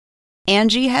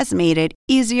Angie has made it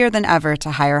easier than ever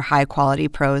to hire high-quality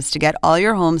pros to get all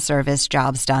your home service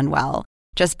jobs done well.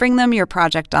 Just bring them your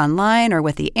project online or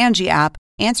with the Angie app,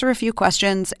 answer a few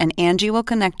questions, and Angie will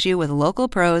connect you with local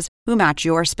pros who match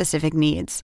your specific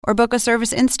needs. Or book a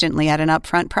service instantly at an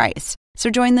upfront price. So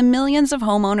join the millions of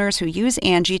homeowners who use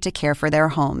Angie to care for their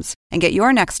homes and get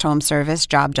your next home service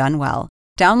job done well.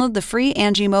 Download the free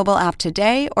Angie mobile app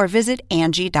today or visit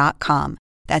Angie.com.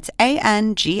 That's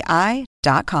ANGI.com.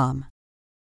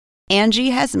 Angie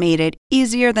has made it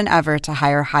easier than ever to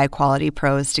hire high-quality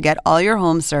pros to get all your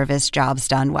home service jobs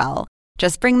done well.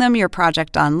 Just bring them your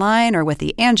project online or with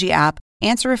the Angie app,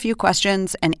 answer a few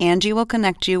questions, and Angie will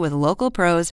connect you with local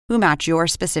pros who match your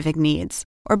specific needs.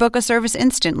 Or book a service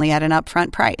instantly at an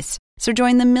upfront price. So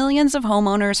join the millions of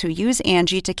homeowners who use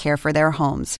Angie to care for their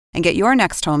homes and get your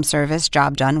next home service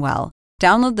job done well.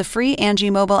 Download the free Angie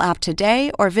mobile app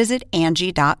today or visit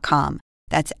Angie.com.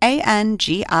 That's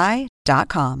ANGI.com.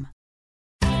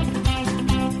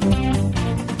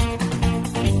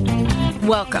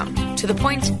 Welcome to The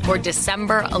Point for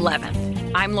December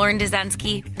 11th. I'm Lauren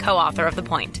Dezensky, co-author of The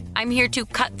Point. I'm here to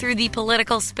cut through the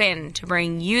political spin to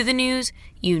bring you the news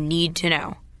you need to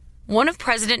know. One of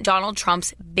President Donald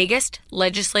Trump's biggest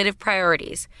legislative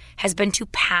priorities has been to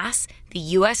pass the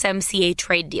USMCA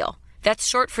trade deal. That's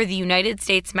short for the United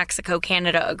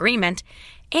States-Mexico-Canada Agreement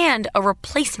and a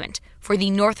replacement for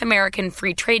the North American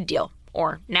Free Trade Deal,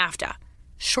 or NAFTA.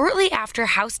 Shortly after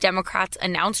House Democrats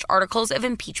announced articles of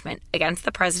impeachment against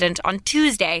the president on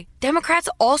Tuesday, Democrats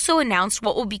also announced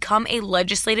what will become a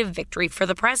legislative victory for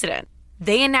the president.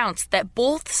 They announced that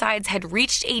both sides had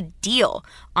reached a deal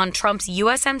on Trump's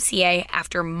USMCA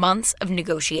after months of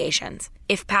negotiations.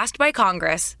 If passed by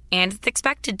Congress, and it's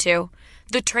expected to,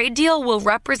 the trade deal will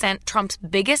represent Trump's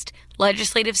biggest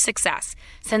legislative success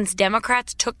since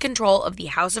Democrats took control of the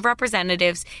House of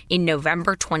Representatives in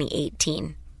November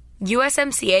 2018.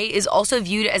 USMCA is also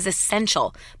viewed as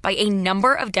essential by a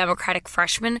number of Democratic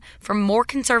freshmen from more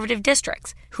conservative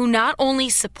districts who not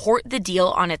only support the deal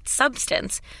on its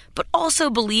substance, but also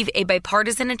believe a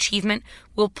bipartisan achievement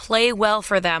will play well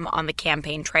for them on the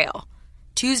campaign trail.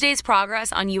 Tuesday's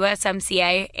progress on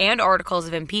USMCA and articles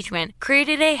of impeachment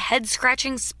created a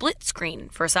head-scratching split screen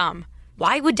for some.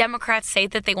 Why would Democrats say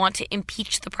that they want to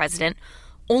impeach the president,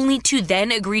 only to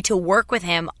then agree to work with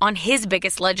him on his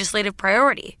biggest legislative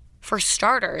priority? For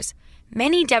starters,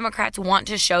 many Democrats want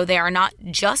to show they are not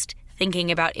just thinking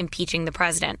about impeaching the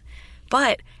president,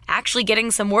 but actually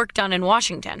getting some work done in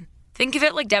Washington. Think of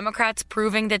it like Democrats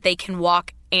proving that they can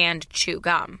walk and chew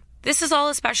gum. This is all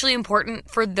especially important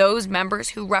for those members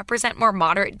who represent more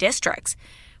moderate districts,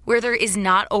 where there is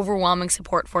not overwhelming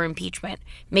support for impeachment,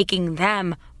 making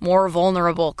them more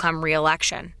vulnerable come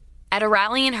re-election. At a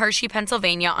rally in Hershey,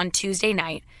 Pennsylvania on Tuesday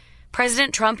night,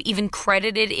 President Trump even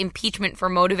credited impeachment for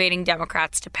motivating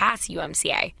Democrats to pass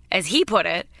UMCA. As he put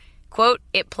it, quote,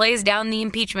 "It plays down the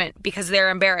impeachment because they're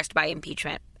embarrassed by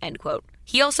impeachment," end quote.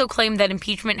 He also claimed that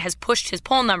impeachment has pushed his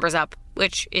poll numbers up,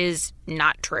 which is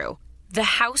not true. The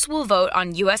House will vote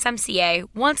on USMCA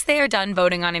once they are done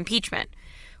voting on impeachment,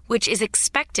 which is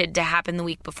expected to happen the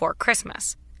week before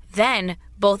Christmas. Then,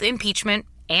 both impeachment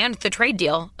and the trade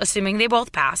deal, assuming they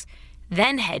both pass,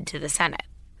 then head to the Senate.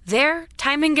 There,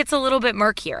 timing gets a little bit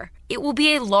murkier. It will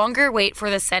be a longer wait for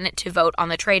the Senate to vote on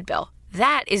the trade bill.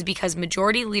 That is because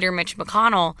Majority Leader Mitch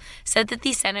McConnell said that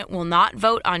the Senate will not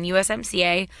vote on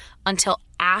USMCA until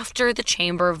after the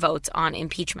chamber votes on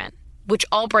impeachment. Which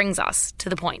all brings us to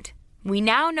the point. We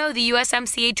now know the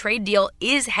USMCA trade deal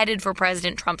is headed for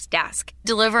President Trump's desk,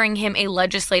 delivering him a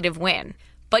legislative win.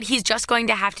 But he's just going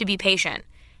to have to be patient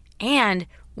and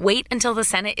wait until the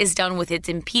Senate is done with its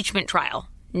impeachment trial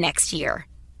next year.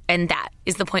 And that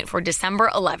is the point for December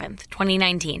 11th,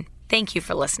 2019. Thank you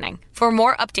for listening. For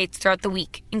more updates throughout the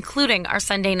week, including our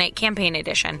Sunday night campaign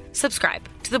edition, subscribe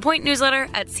to The Point newsletter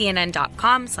at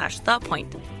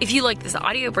cnn.com/thepoint. If you like this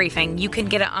audio briefing, you can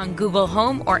get it on Google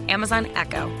Home or Amazon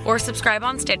Echo, or subscribe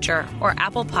on Stitcher or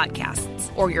Apple Podcasts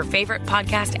or your favorite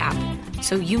podcast app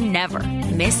so you never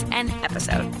miss an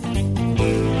episode.